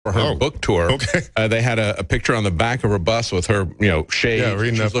for her book tour. Okay. They had a picture on the back of her bus with her, shades. Yeah,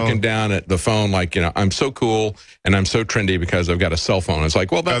 reading She's looking down at the phone like, I'm so cool and I'm so trendy because I've got a cell phone. It's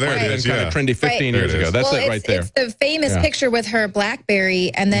like, well, that might have been kind of trendy 15 years ago. That's it right there. It's the famous picture with her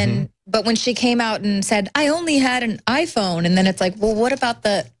BlackBerry, and then, but when she came out and said, I only had an iPhone, and then it's like, well, what about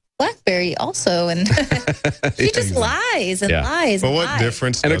the BlackBerry also? And she just lies and lies. But what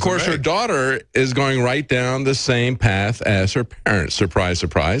difference? And of course, her daughter is going right down the same path as her parents. Surprise,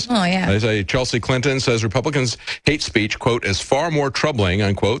 surprise. Oh, yeah. They say Chelsea Clinton says Republicans' hate speech, quote, is far more troubling,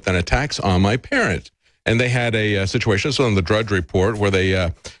 unquote, than attacks on my parents. And they had a situation, so in the Drudge Report, where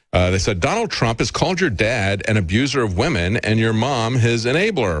they said Donald Trump has called your dad an abuser of women and your mom his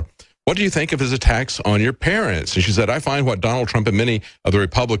enabler. What do you think of his attacks on your parents? And she said, I find what Donald Trump and many of the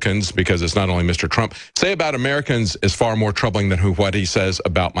Republicans, because it's not only Mr. Trump, say about Americans is far more troubling than what he says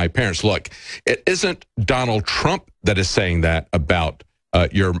about my parents. Look, it isn't Donald Trump that is saying that about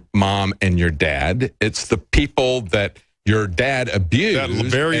your mom and your dad. It's the people that your dad abused. That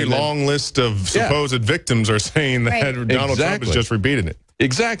very long list of supposed victims are saying that Donald Trump is just repeating it.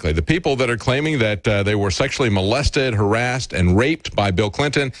 Exactly. The people that are claiming that they were sexually molested, harassed, and raped by Bill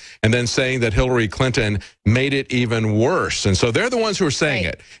Clinton, and then saying that Hillary Clinton made it even worse. And so they're the ones who are saying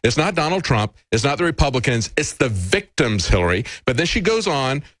it. It's not Donald Trump. It's not the Republicans. It's the victims, Hillary. But then she goes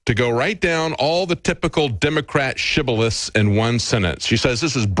on to go right down all the typical Democrat shibboleths in one sentence. She says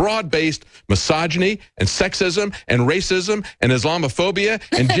this is broad-based misogyny and sexism and racism and Islamophobia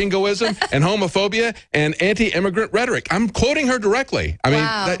and jingoism and homophobia and anti-immigrant rhetoric. I'm quoting her directly. I mean,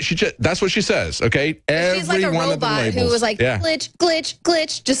 that's what she says, okay? She's like a robot who was like, glitch, glitch,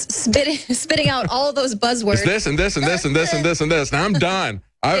 glitch, just spitting out all of those buzzwords. It's this and this and this and this and this and this. Now I'm done.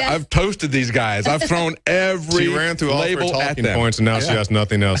 I've toasted these guys. I've thrown every She ran through all label her talking at them. points, and now she has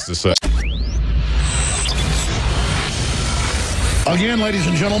nothing else to say. Again, ladies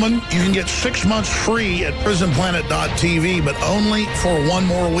and gentlemen, you can get 6 months free at prisonplanet.tv, but only for 1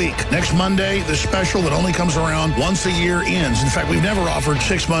 more week. Next Monday, the special that only comes around once a year ends. In fact, we've never offered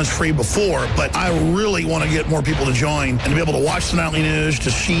 6 months free before, but I really want to get more people to join and to be able to watch the nightly news, to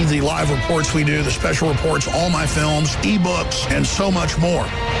see the live reports we do, the special reports, all my films, ebooks, and so much more.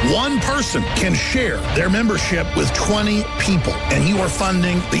 One person can share their membership with 20 people, and you are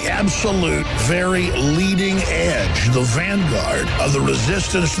funding the absolute very leading edge, the vanguard of the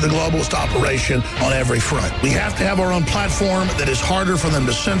resistance to the globalist operation on every front. We have to have our own platform that is harder for them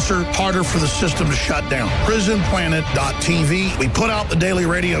to censor, harder for the system to shut down. prisonplanet.tv. We put out the daily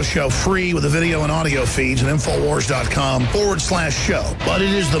radio show free with the video and audio feeds at INFOWARS.com/show. But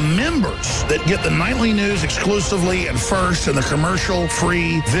it is the members that get the nightly news exclusively and first, and the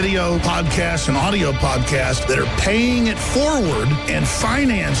commercial-free video podcasts and audio podcasts that are paying it forward and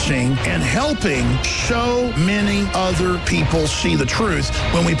financing and helping so many other people see the truth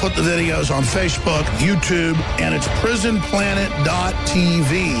when we put the videos on Facebook, YouTube, and it's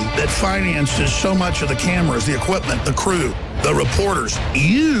prisonplanet.tv that finances so much of the cameras, the equipment, the crew, the reporters.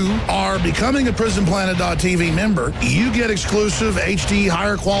 You are becoming a prisonplanet.tv member. You get exclusive HD,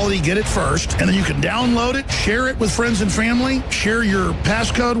 higher quality, get it first, and then you can download it, share it with friends and family, share your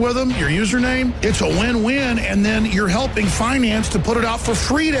passcode with them, your username. It's a win-win, and then you're helping finance to put it out for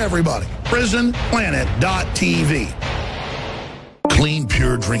free to everybody. prisonplanet.tv. Clean,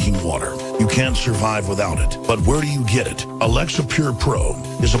 pure drinking water. You can't survive without it. But where do you get it? Alexa Pure Pro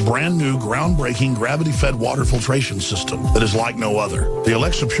is a brand new, groundbreaking, gravity-fed water filtration system that is like no other. The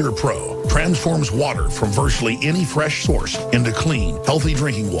Alexa Pure Pro transforms water from virtually any fresh source into clean, healthy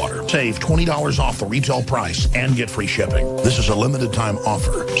drinking water. Save $20 off the retail price and get free shipping. This is a limited time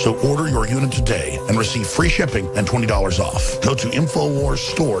offer, so order your unit today and receive free shipping and $20 off. Go to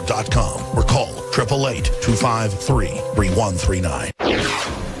InfoWarsStore.com or call 888-253-3139.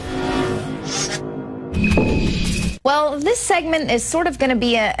 Well, this segment is sort of going to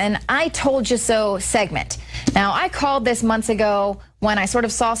be an I told you so segment. Now, I called this months ago when I sort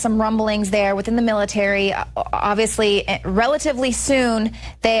of saw some rumblings there within the military. Obviously, relatively soon,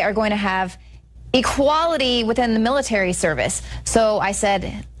 they are going to have equality within the military service. So I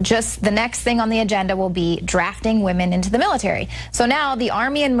said, just the next thing on the agenda will be drafting women into the military. So now the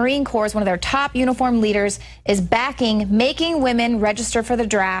Army and Marine Corps, one of their top uniformed leaders, is backing making women register for the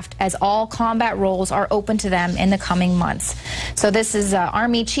draft, as all combat roles are open to them in the coming months. So this is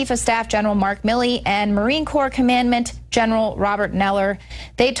Army Chief of Staff General Mark Milley and Marine Corps Commandant General Robert Neller.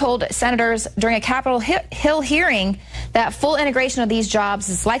 They told senators during a Capitol Hill hearing that full integration of these jobs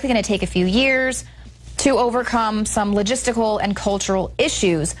is likely going to take a few years to overcome some logistical and cultural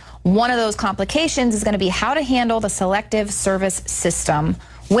issues. One of those complications is going to be how to handle the selective service system.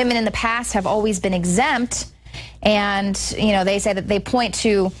 Women in the past have always been exempt, And, you know, they say that they point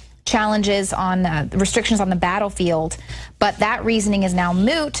to challenges on restrictions on the battlefield, but that reasoning is now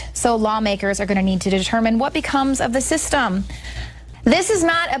moot, so lawmakers are going to need to determine what becomes of the system. This is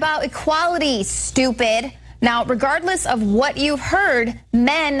not about equality, stupid. Now, regardless of what you've heard,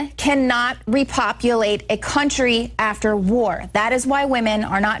 men cannot repopulate a country after war. That is why women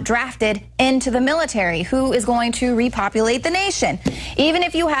are not drafted into the military. Who is going to repopulate the nation? Even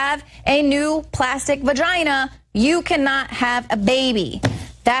if you have a new plastic vagina, you cannot have a baby.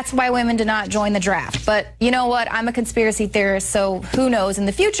 That's why women do not join the draft. But you know what? I'm a conspiracy theorist, so who knows? In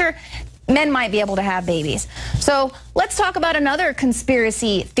the future, men might be able to have babies. So let's talk about another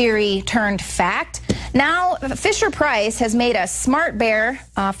conspiracy theory turned fact. Now, Fisher-Price has made a smart bear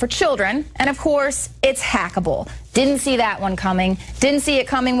for children, and of course, it's hackable. Didn't see that one coming. Didn't see it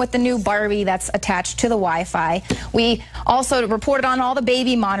coming with the new Barbie that's attached to the Wi-Fi. We also reported on all the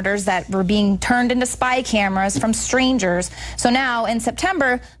baby monitors that were being turned into spy cameras from strangers. So now, in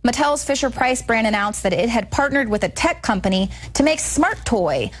September, Mattel's Fisher-Price brand announced that it had partnered with a tech company to make Smart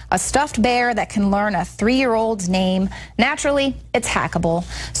Toy, a stuffed bear that can learn a 3-year-old's name. Naturally, it's hackable.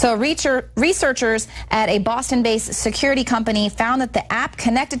 So researchers at a Boston-based security company found that the app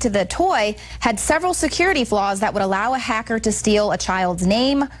connected to the toy had several security flaws that would allow a hacker to steal a child's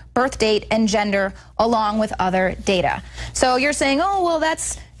name, birth date, and gender, along with other data. So you're saying, oh, well,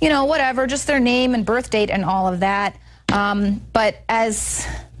 that's, you know, whatever, just their name and birth date and all of that. But as,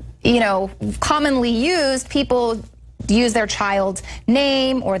 you know, commonly used, people use their child's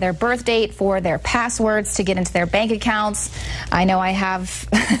name or their birth date for their passwords to get into their bank accounts. I know I have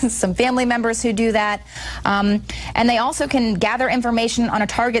some family members who do that. And they also can gather information on a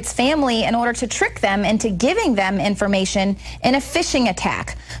target's family in order to trick them into giving them information in a phishing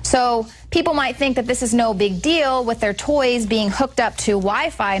attack. So people might think that this is no big deal with their toys being hooked up to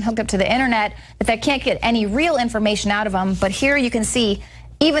Wi-Fi and hooked up to the internet, that they can't get any real information out of them. But here you can see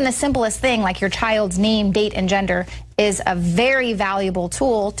even the simplest thing like your child's name, date, and gender is a very valuable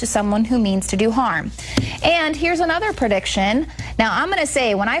tool to someone who means to do harm. And here's another prediction. Now, I'm going to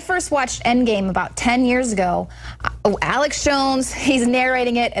say, when I first watched Endgame about 10 years ago, Alex Jones, he's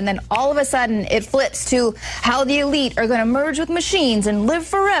narrating it, and then all of a sudden it flips to how the elite are going to merge with machines and live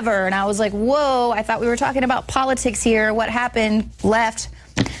forever. And I was like, whoa, I thought we were talking about politics here. What happened? Left.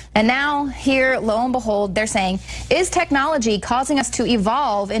 And now here, lo and behold, they're saying, is technology causing us to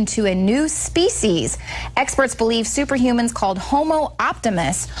evolve into a new species? Experts believe superhumans called Homo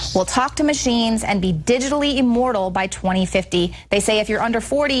Optimus will talk to machines and be digitally immortal by 2050. They say if you're under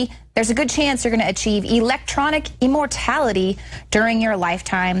 40, there's a good chance you're going to achieve electronic immortality during your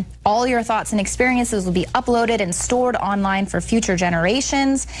lifetime. All your thoughts and experiences will be uploaded and stored online for future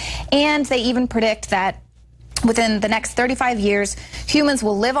generations. And they even predict that within the next 35 years, humans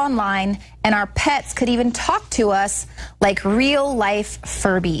will live online, and our pets could even talk to us like real-life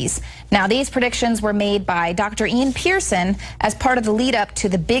Furbies. Now, these predictions were made by Dr. Ian Pearson as part of the lead-up to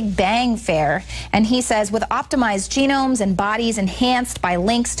the Big Bang Fair, and he says with optimized genomes and bodies enhanced by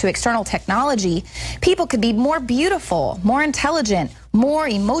links to external technology, people could be more beautiful, more intelligent, more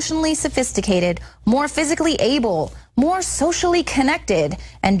emotionally sophisticated, more physically able, more socially connected,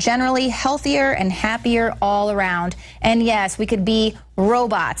 and generally healthier and happier all around. And yes, we could be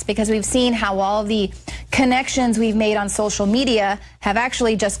robots, because we've seen how all of the connections we've made on social media have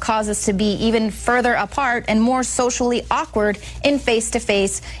actually just caused us to be even further apart and more socially awkward in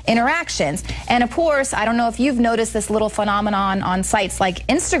face-to-face interactions. And of course, I don't know if you've noticed this little phenomenon on sites like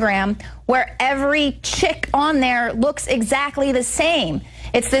Instagram, where every chick on there looks exactly the same.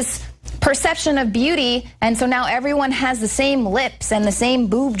 It's this perception of beauty, and so now everyone has the same lips and the same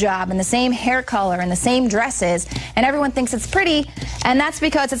boob job and the same hair color and the same dresses, and everyone thinks it's pretty, and that's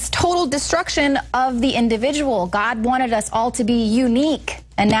because it's total destruction of the individual. God wanted us all to be unique,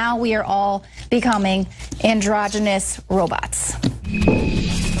 and now we are all becoming androgynous robots.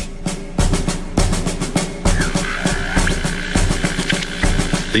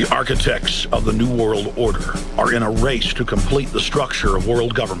 The architects of the New World Order are in a race to complete the structure of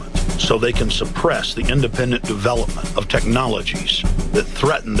world government so they can suppress the independent development of technologies that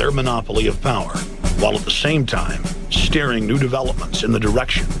threaten their monopoly of power, while at the same time steering new developments in the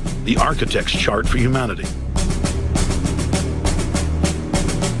direction the architects chart for humanity.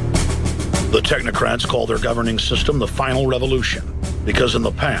 The technocrats call their governing system the final revolution because in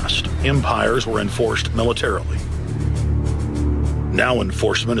the past, empires were enforced militarily. Now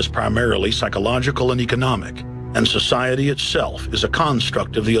enforcement is primarily psychological and economic, and society itself is a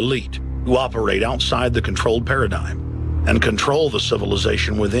construct of the elite who operate outside the controlled paradigm and control the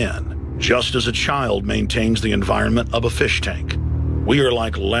civilization within, just as a child maintains the environment of a fish tank. We are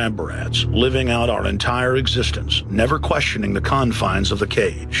like lab rats, living out our entire existence, never questioning the confines of the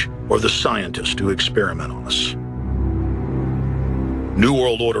cage or the scientists who experiment on us. New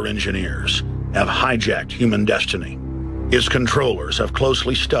World Order engineers have hijacked human destiny. Its controllers have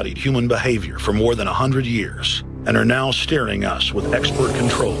closely studied human behavior for more than 100 years and are now steering us with expert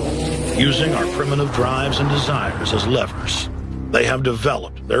control, using our primitive drives and desires as levers. They have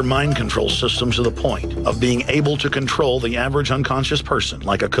developed their mind control systems to the point of being able to control the average unconscious person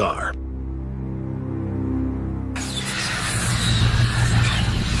like a car.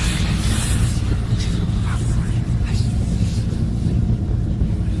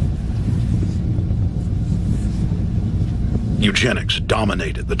 Eugenics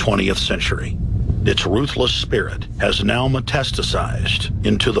dominated the 20th century. Its ruthless spirit has now metastasized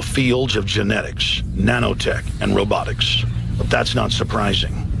into the fields of genetics, nanotech, and robotics. But that's not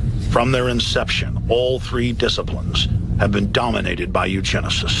surprising. From their inception, all three disciplines have been dominated by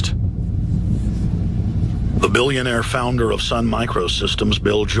eugenicists. The billionaire founder of Sun Microsystems,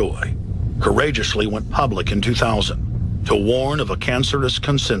 Bill Joy, courageously went public in 2000 to warn of a cancerous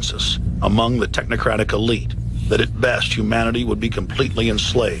consensus among the technocratic elite that at best humanity would be completely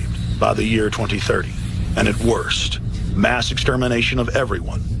enslaved by the year 2030, and at worst, mass extermination of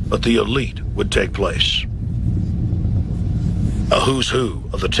everyone but the elite would take place. A who's who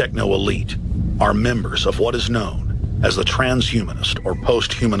of the techno-elite are members of what is known as the transhumanist or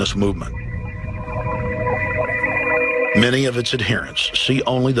post-humanist movement. Many of its adherents see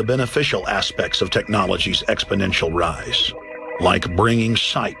only the beneficial aspects of technology's exponential rise, like bringing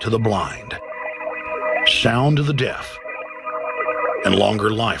sight to the blind, sound to the deaf, and longer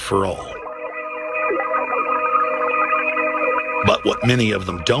life for all. But what many of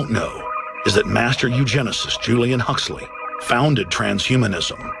them don't know is that master eugenicist Julian Huxley founded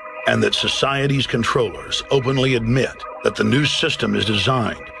transhumanism, and that society's controllers openly admit that the new system is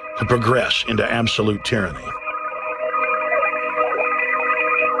designed to progress into absolute tyranny.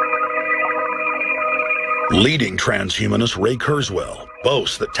 Leading transhumanist Ray Kurzweil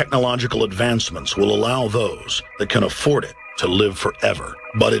boasts that technological advancements will allow those that can afford it to live forever,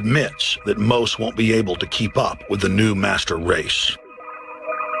 but admits that most won't be able to keep up with the new master race.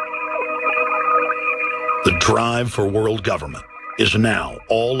 The drive for world government is now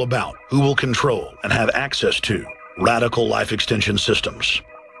all about who will control and have access to radical life extension systems.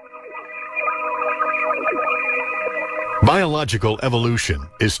 Biological evolution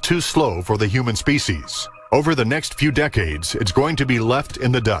is too slow for the human species. Over the next few decades, it's going to be left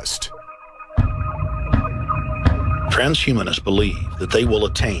in the dust. Transhumanists believe that they will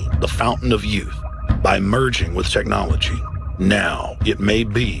attain the fountain of youth by merging with technology. Now, it may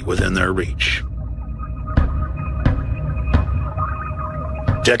be within their reach.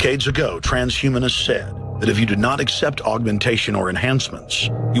 Decades ago, transhumanists said that if you did not accept augmentation or enhancements,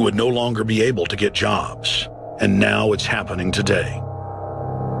 you would no longer be able to get jobs. And now it's happening today.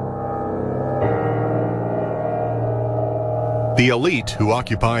 The elite who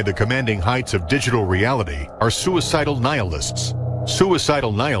occupy the commanding heights of digital reality are suicidal nihilists.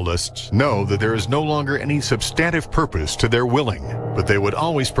 Suicidal nihilists know that there is no longer any substantive purpose to their willing, but they would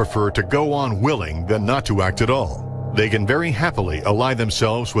always prefer to go on willing than not to act at all. They can very happily ally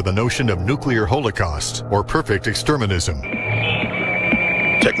themselves with the notion of nuclear holocaust or perfect exterminism.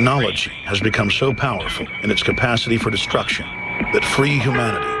 Technology has become so powerful in its capacity for destruction that free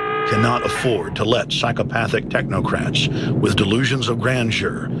humanity cannot afford to let psychopathic technocrats with delusions of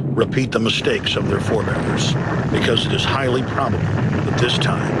grandeur repeat the mistakes of their forebears, because it is highly probable that this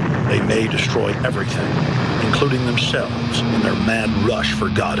time they may destroy everything, including themselves in their mad rush for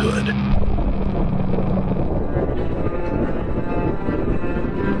godhood.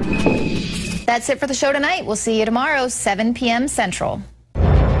 That's it for the show tonight. We'll see you tomorrow, 7 p.m. Central.